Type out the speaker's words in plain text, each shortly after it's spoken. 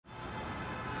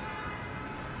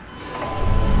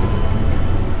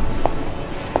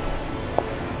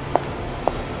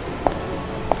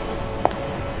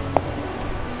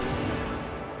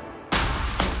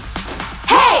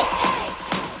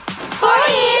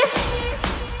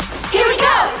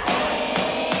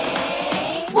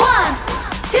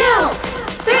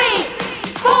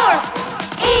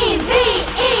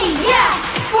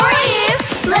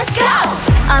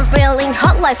I'm feeling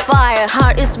hot like fire,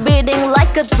 heart is beating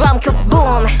like a drum,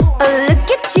 kaboom.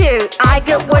 Look at you, I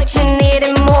got what you need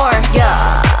and more.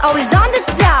 Yeah, always on the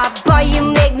top, boy you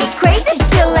make me crazy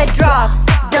till I drop.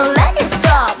 Don't let it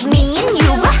stop, me and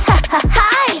you,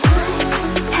 hi.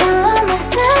 Hello my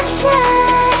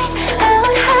sunshine, I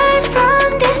won't hide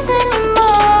from this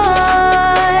anymore.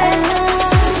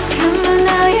 Come on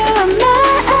now, you're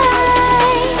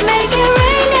mine. Make it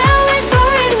rain now, it's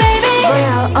pouring, baby. Boy,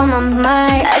 you're on my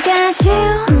mind, I got you.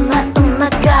 Oh my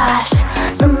gosh,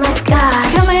 oh my gosh,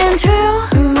 coming through.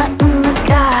 Oh my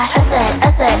gosh, I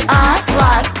said, I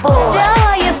like boys. Tell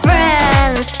all your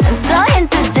friends, I'm so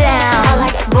into them. I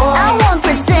like boys, I won't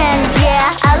pretend,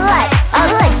 yeah, I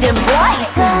like them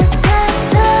boys.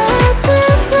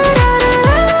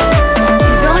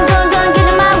 Don't get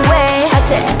in my way. I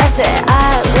said, I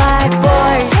like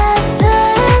boys.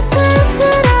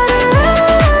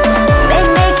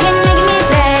 Make me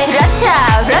say,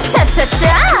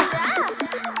 rata-ta-ta-ta.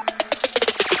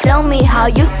 Tell me how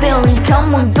you feeling,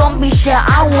 come on, don't be shy,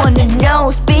 I wanna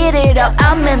know. Speed it up,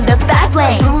 I'm in the fast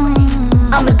lane.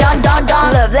 I'm a don.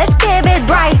 Love, let's give it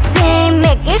bright, sing,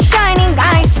 make it shining,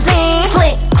 I sing.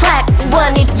 Click, clack,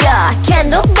 want it, yeah, can't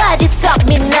nobody stop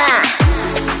me now.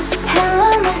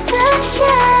 Hello my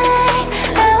sunshine,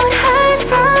 I won't hide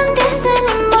from this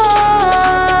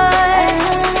anymore.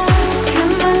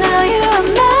 Come on now, you're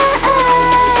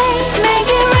mine. Make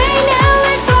it rain now,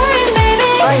 it's pouring, baby.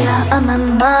 Oh yeah, on my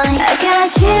mind, I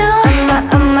got you.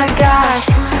 Oh my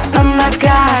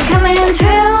gosh, coming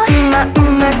through. Oh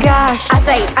my gosh, I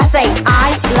say,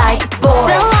 I like boys.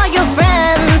 Tell all your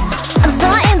friends, I'm so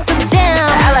into them.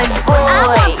 I like boys, I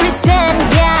won't pretend,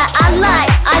 yeah, I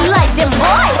like them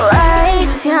boys.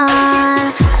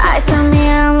 Eyes on me,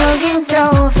 I'm looking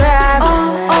so fab.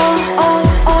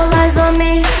 All eyes on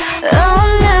me. Oh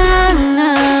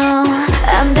no,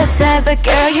 I'm the type of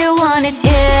girl you wanted,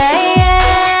 yeah.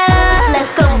 Let's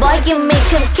go, boy, give me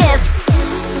a kiss.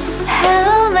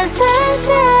 Hello my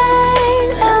sunshine,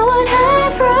 I won't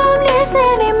hide from this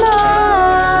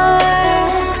anymore.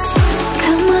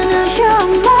 Come on now, show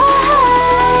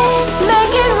mine.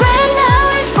 Make it rain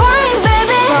now, it's pouring,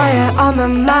 baby. Fire on my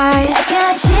mind,